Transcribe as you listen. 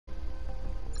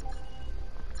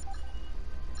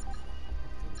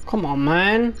Come on,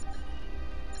 man.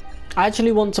 I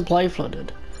actually want to play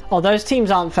Flooded. Oh, those teams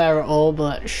aren't fair at all,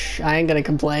 but shh, I ain't gonna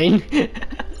complain.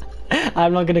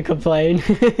 I'm not gonna complain.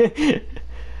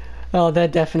 Oh, they're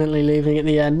definitely leaving at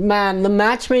the end. Man, the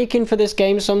matchmaking for this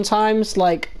game sometimes,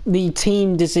 like, the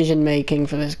team decision making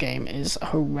for this game is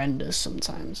horrendous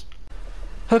sometimes.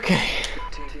 Okay.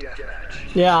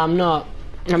 Yeah, I'm not.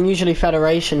 I'm usually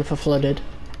Federation for Flooded.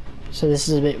 So this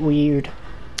is a bit weird.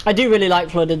 I do really like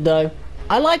Flooded, though.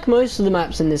 I like most of the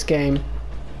maps in this game.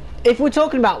 If we're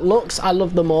talking about looks, I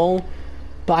love them all.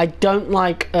 But I don't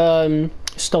like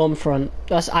Stormfront.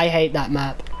 I hate that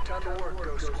map.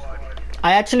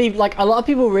 I actually, like, a lot of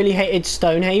people really hated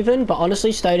Stonehaven, but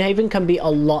honestly, Stonehaven can be a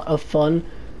lot of fun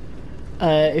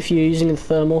if you're using a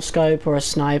thermal scope or a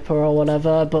sniper or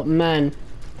whatever, but man,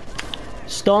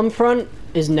 Stormfront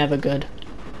is never good.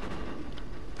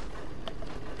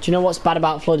 Do you know what's bad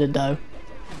about Flooded, though?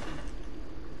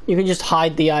 You can just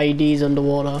hide the IEDs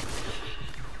underwater.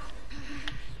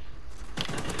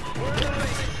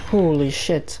 Holy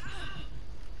shit.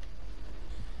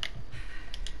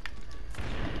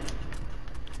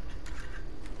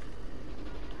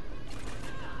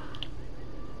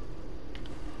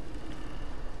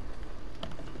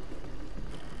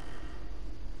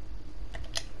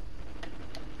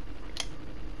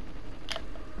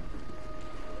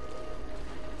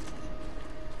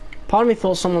 Part of me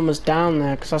thought someone was down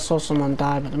there because I saw someone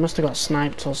die, but they must have got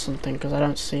sniped or something because I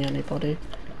don't see anybody.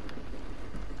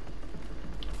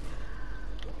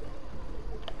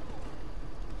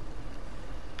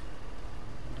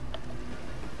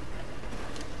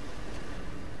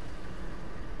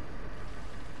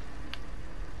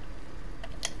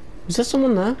 Is there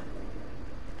someone there?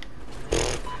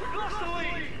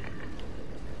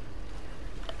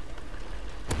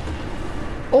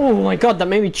 Oh my god, that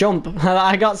made me jump.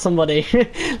 I got somebody.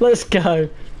 Let's go.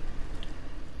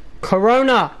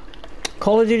 Corona!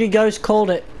 Call of Duty Ghost called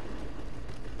it.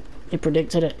 He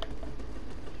predicted it.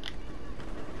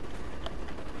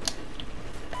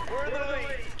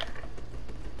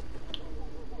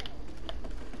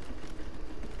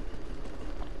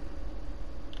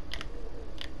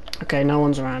 Okay, no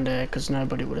one's around here because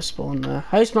nobody would have spawned there.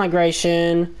 Host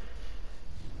migration.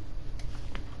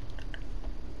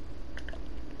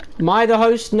 Am I the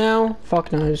host now?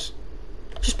 Fuck knows.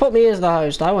 Just put me as the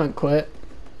host, I won't quit.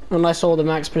 Unless all the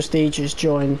max prestiges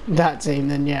join that team,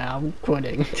 then yeah, I'm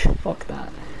quitting. Fuck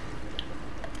that.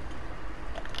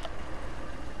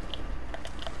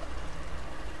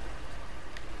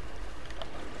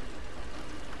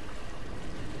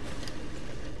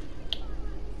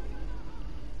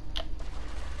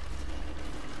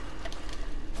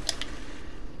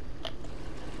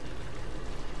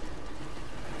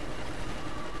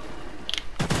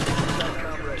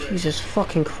 Jesus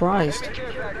fucking Christ.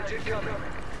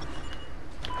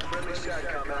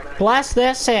 Blast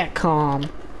their satcom.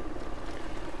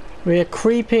 We are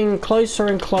creeping closer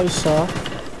and closer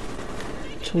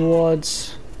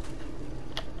towards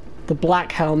the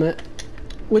black helmet,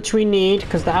 which we need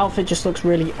because the outfit just looks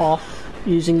really off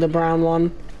using the brown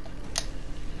one.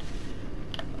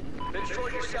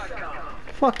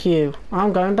 Fuck you.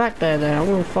 I'm going back there then. I'm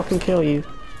gonna fucking kill you.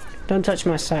 Don't touch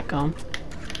my satcom.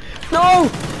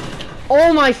 No!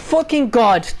 Oh my fucking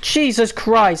god! Jesus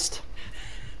Christ!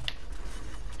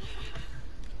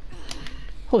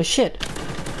 Holy shit.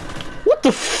 What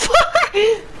the fuck?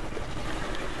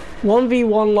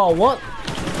 1v1 lol.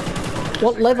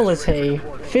 What level is he?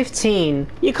 15.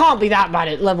 You can't be that bad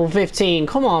at level 15.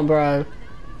 Come on, bro.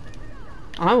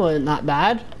 I wasn't that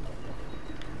bad.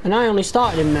 And I only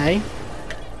started in May.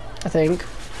 I think.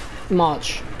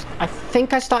 March. I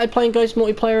think I started playing Ghost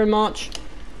multiplayer in March.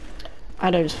 I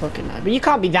don't fucking know. But you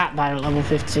can't be that bad at level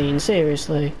 15.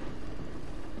 Seriously.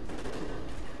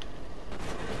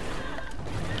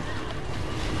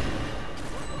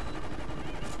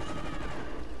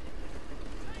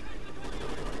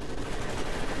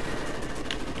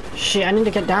 Shit, I need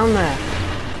to get down there.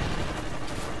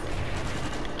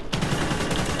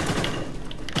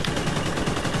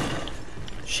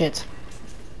 Shit.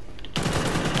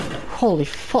 Holy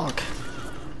fuck.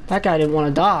 That guy didn't want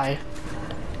to die.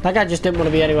 That guy just didn't want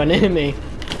to be anywhere near me.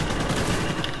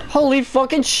 Holy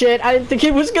fucking shit, I didn't think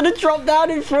he was gonna drop down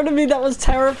in front of me. That was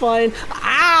terrifying.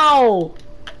 Ow!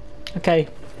 Okay,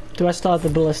 do I start the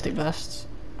ballistic vests?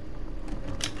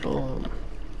 Boom.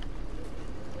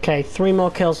 Okay, 3 more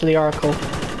kills for the Oracle.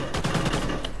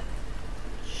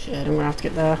 Shit, I'm gonna have to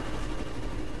get there.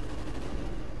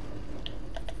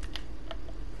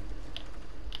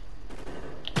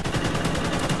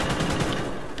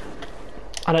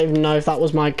 I don't even know if that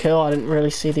was my kill. I didn't really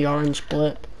see the orange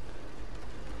blip.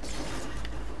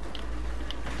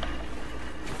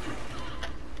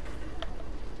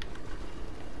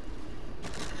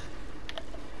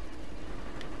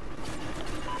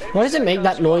 Why does it make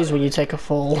that noise when you take a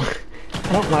fall?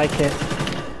 I don't like it.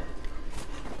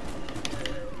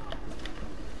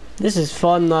 This is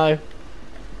fun though.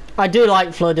 I do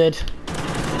like flooded.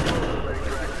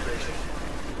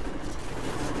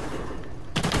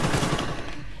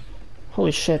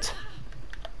 Holy shit.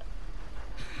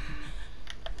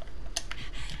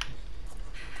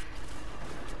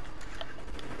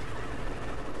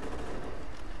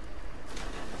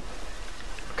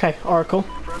 Okay, Oracle.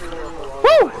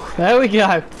 Woo! There we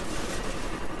go.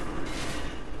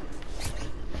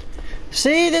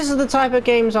 See, this is the type of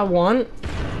games I want.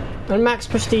 And Max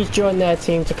Prestige joined their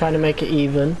team to kind of make it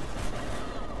even.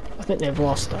 I think they've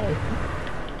lost though.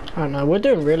 I don't know, we're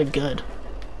doing really good.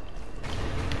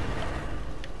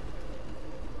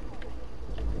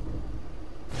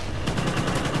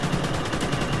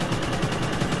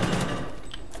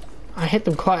 I hit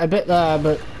them quite a bit there,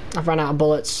 but I've run out of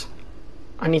bullets.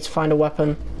 I need to find a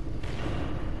weapon.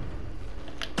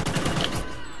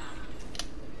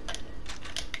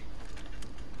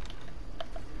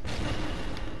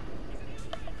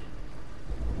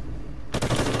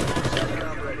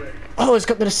 Oh, it's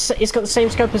got the same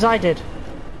scope as I did.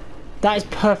 That is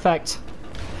perfect.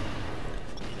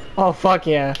 Oh fuck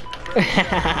yeah!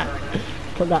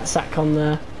 Put that sack on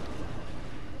there.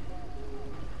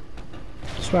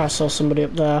 I swear I saw somebody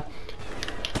up there.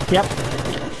 Yep.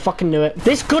 Fucking knew it.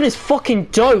 This gun is fucking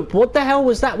dope. What the hell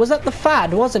was that? Was that the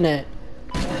Fad, wasn't it?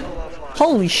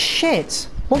 Holy shit.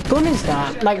 What gun is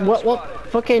that? Like, what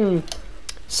fucking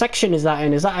section is that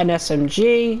in? Is that an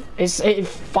SMG? It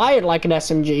fired like an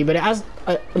SMG, but it has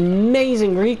an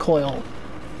amazing recoil.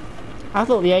 I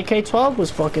thought the AK-12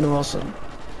 was fucking awesome.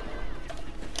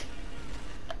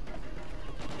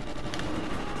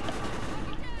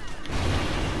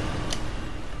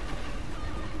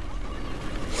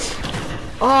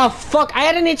 Oh, fuck. I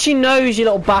had an itchy nose, you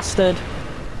little bastard.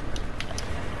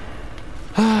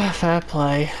 Fair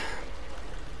play.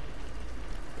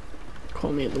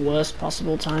 Caught me at the worst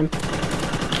possible time.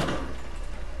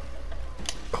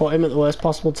 Caught him at the worst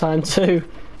possible time, too.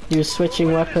 He was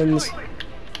switching weapons.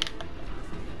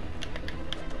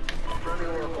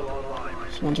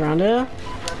 Someone's around here.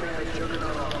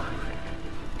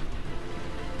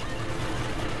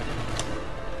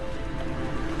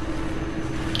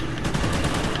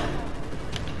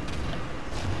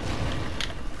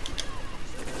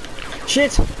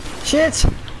 Shit! Shit!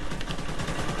 Oh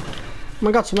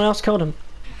my god, someone else killed him.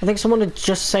 I think someone had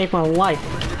just saved my life.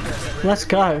 Let's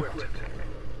go.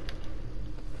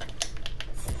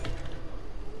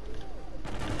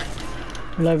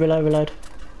 Reload, reload, reload.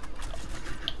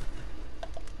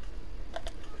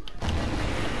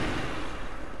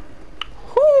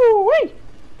 Whoo-wee!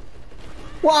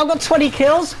 What, I've got 20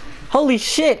 kills? Holy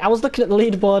shit, I was looking at the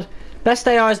leaderboard. Best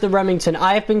AR is the Remington.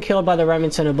 I have been killed by the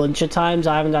Remington a bunch of times.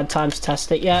 I haven't had time to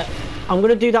test it yet. I'm going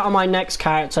to do that on my next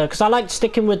character, because I like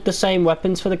sticking with the same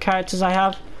weapons for the characters I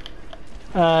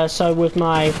have. So with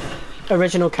my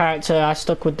original character, I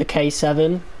stuck with the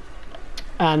K7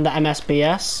 and the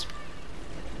MSBS.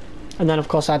 And then, of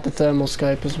course, I had the thermal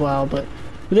scope as well. But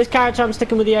with this character, I'm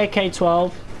sticking with the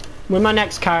AK-12. With my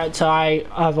next character,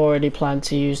 I've already planned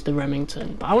to use the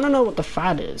Remington. But I want to know what the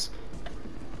Fad is.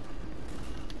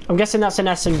 I'm guessing that's an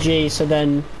SMG, so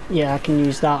then, yeah, I can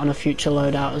use that on a future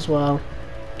loadout as well.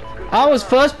 I was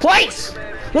first place!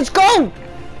 Let's go!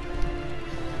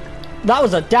 That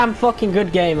was a damn fucking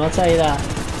good game, I'll tell you that.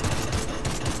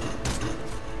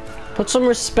 Put some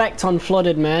respect on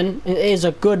Flooded, man. It is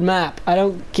a good map. I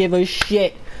don't give a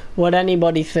shit what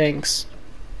anybody thinks.